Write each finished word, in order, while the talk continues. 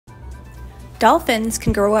Dolphins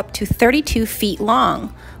can grow up to 32 feet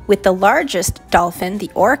long, with the largest dolphin,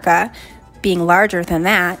 the orca, being larger than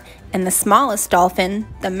that, and the smallest dolphin,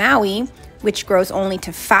 the Maui, which grows only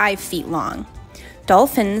to 5 feet long.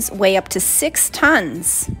 Dolphins weigh up to 6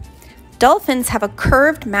 tons. Dolphins have a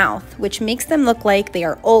curved mouth, which makes them look like they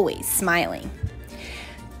are always smiling.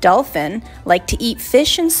 Dolphins like to eat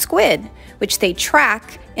fish and squid, which they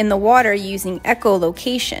track in the water using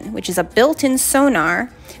echolocation, which is a built-in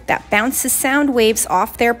sonar that bounces sound waves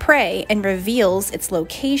off their prey and reveals its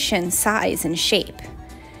location, size, and shape.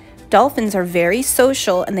 Dolphins are very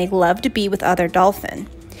social and they love to be with other dolphins.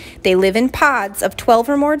 They live in pods of 12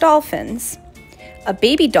 or more dolphins. A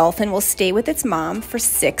baby dolphin will stay with its mom for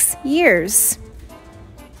 6 years.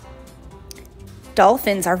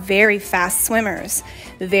 Dolphins are very fast swimmers,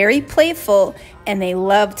 very playful, and they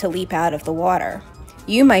love to leap out of the water.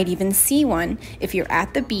 You might even see one if you're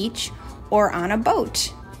at the beach or on a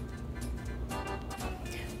boat.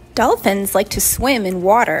 Dolphins like to swim in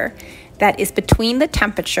water that is between the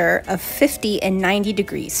temperature of 50 and 90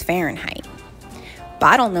 degrees Fahrenheit.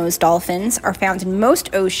 Bottlenose dolphins are found in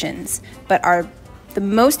most oceans, but are the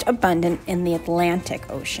most abundant in the Atlantic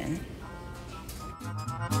Ocean.